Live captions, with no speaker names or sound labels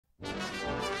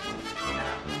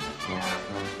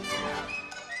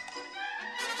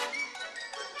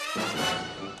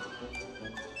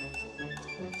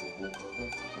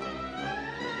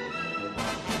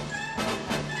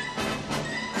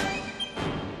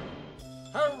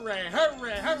Hooray,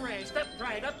 hooray, hooray! Step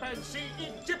right up and see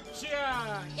Egyptian!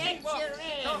 It's Walk, your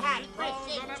in, don't hot he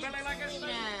rolls on a belly like a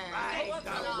snake. Right,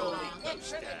 the rolling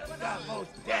footstep, the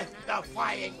most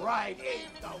death-defying ride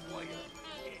in the world.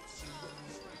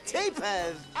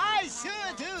 Jeepers! I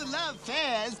sure do love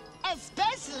fairs,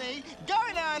 especially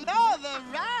going on all the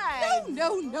rides.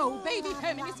 No, Baby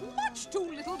Herman is much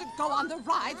too little to go on the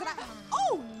rides. And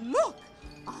oh, look,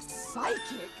 a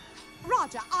psychic.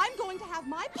 Roger, I'm going to have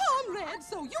my palm read,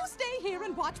 so you stay here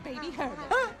and watch Baby Herman.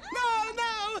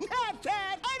 No, not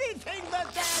that. Anything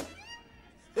but that.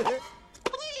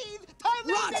 Please,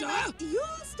 Roger, you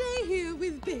stay here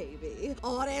with Baby,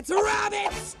 or it's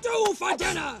rabbit stew for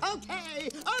dinner.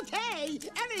 Okay.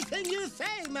 Anything you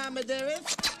say, Mama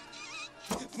dearest.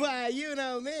 Why, you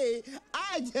know me.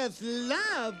 I just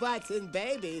love watching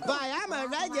babies. Why, I'm a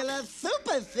regular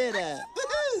super sitter.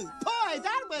 Boy,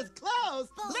 that was close.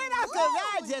 Let Uncle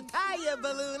Roger tie your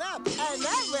balloon up, and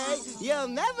that way you'll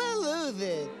never lose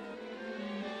it.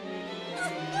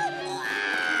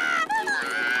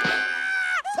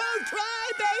 Don't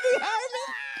cry, Baby Herman.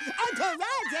 Uncle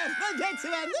Roger will get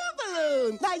you a new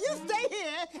balloon. Now you stay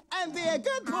here and be a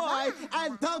good boy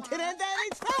and don't get into any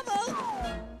trouble.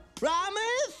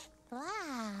 Promise?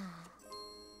 Wow.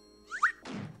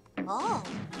 Oh,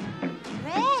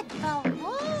 red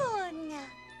balloon.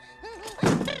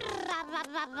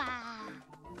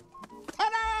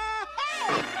 Ta-da! Hey,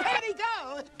 where'd he go?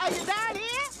 Are you down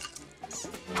here?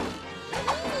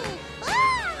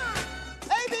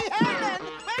 Baby Herman,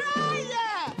 where are you?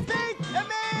 Speak to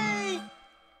me!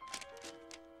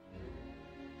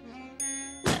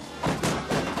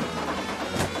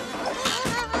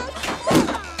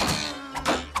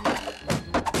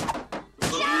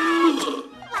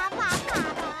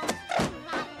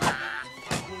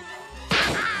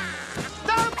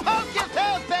 Don't poke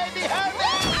yourself, Baby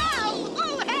Herman!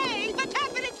 Oh, hey, what's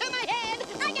happening to my head?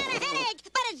 I got a headache,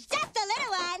 but it's just a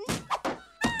little one.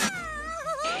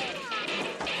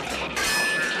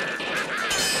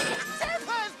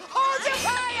 Surfers, hold your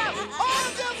fire!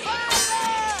 Hold your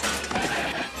fire!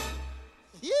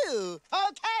 Phew!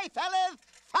 Okay, fellas,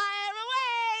 fire away!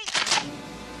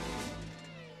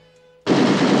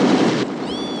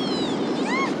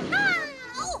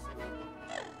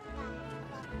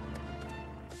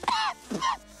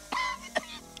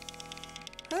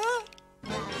 Huh?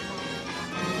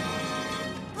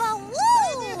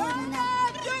 Balloon!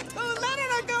 You're too little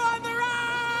to go on the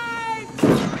ride!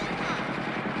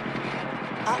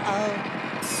 Uh-oh.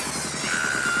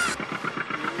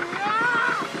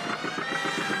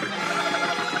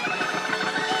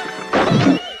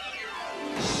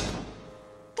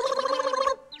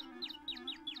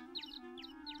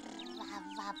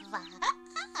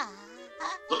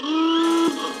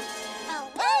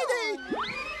 Baby!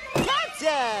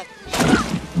 Gotcha!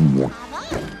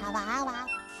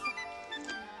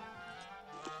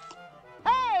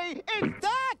 Hey, it's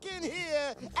dark in here,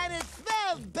 and it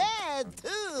smells bad,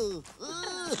 too.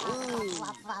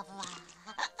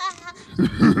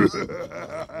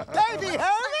 Baby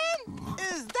Herman?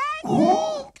 Is that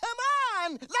you? Come on,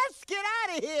 let's get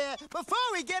out of here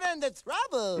before we get into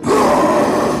trouble.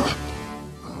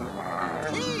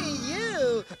 Gee,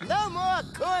 you, no more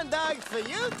corn dogs for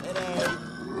you today.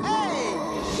 Hey,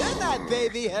 you're not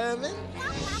Baby Herman.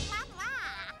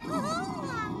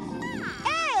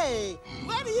 Hey,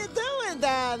 what are you doing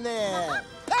down there?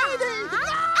 Baby!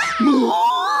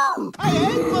 I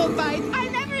hate bull fights. I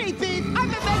never eat beef. I'm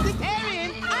a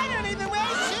vegetarian. I don't even wear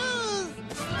shoes.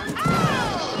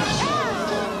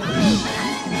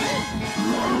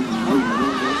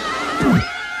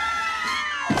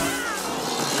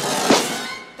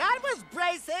 That was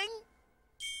bracing.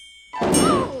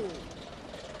 Balloon!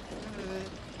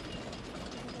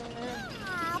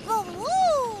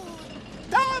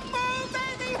 Don't move,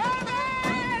 Baby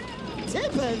Herman!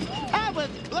 Tippin', that was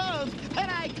close, and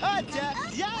I caught ya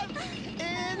just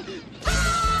in...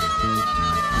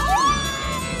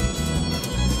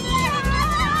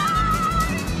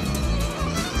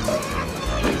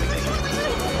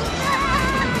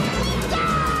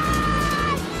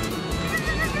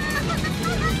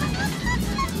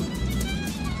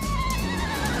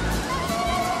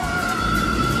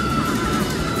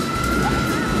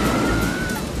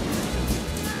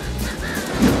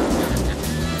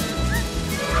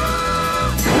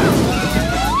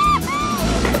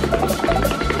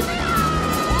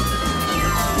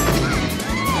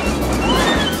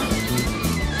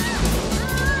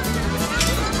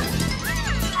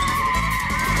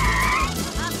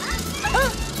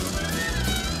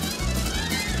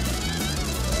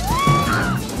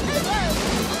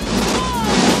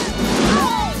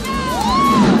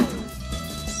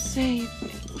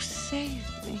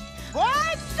 Save me.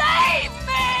 What? Save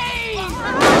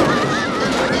me!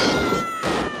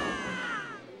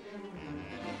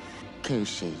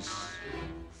 Curses.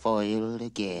 Foiled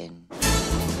again.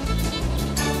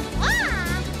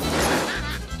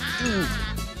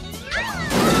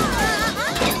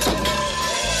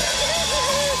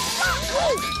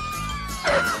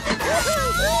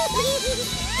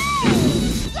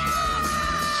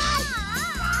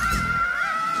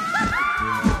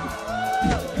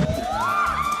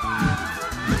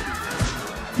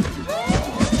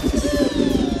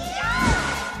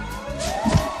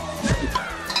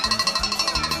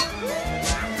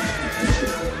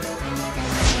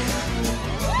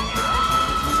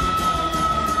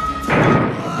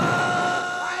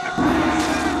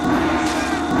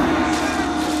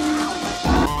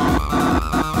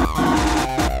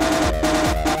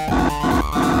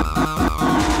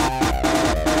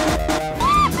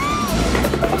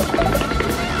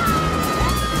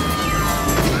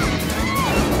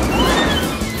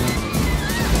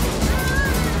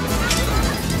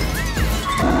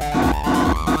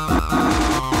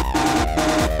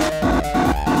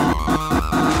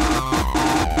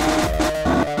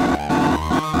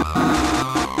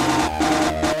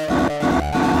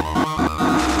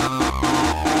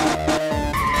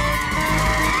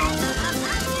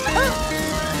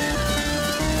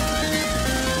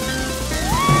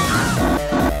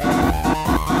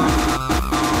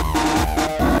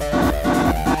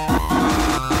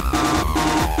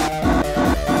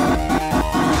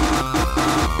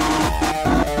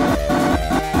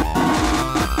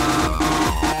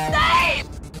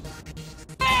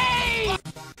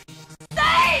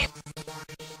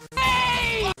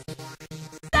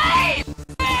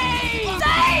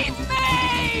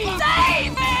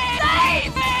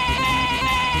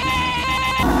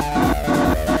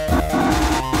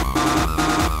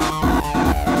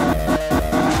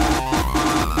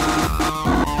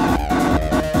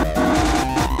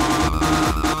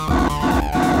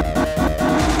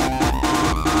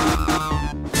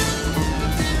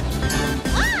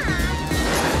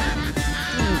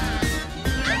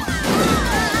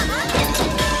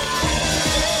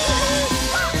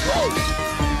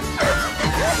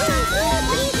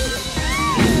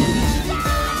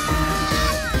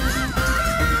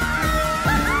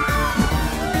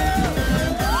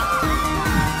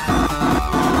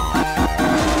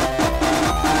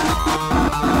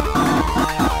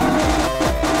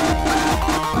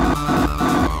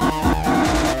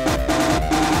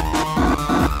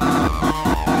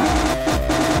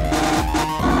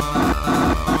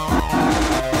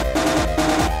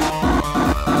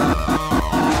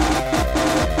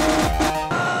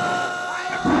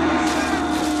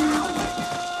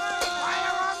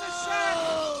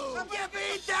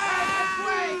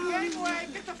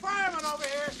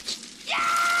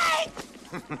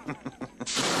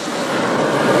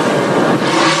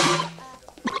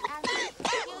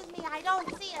 Excuse me, I don't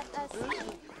see a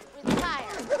scene with fire.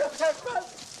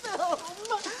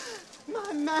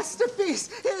 My masterpiece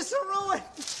is ruined.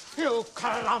 You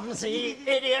clumsy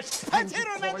idiot! I didn't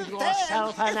Pour understand.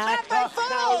 yourself an It's not actor. my fault.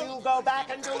 Now you go back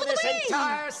and do What do this you mean?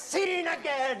 entire scene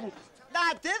again.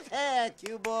 Not this hair,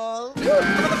 cue ball.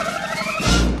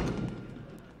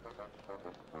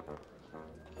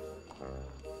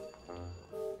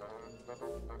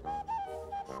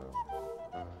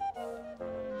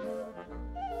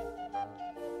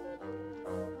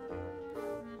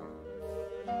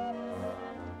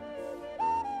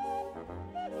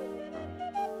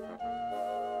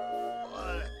 All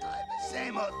the time, the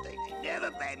same old thing. They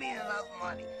never pay me enough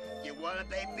money. You want to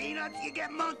pay peanuts, you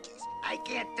get monkeys. I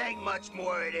can't take much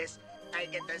more of this. I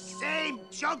get the same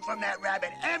junk from that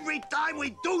rabbit every time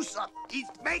we do something. He's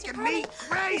making me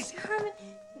crazy. Herman,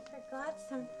 you forgot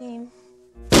something.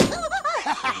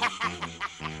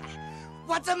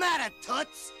 What's the matter,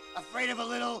 Toots? Afraid of a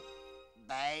little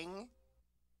bang?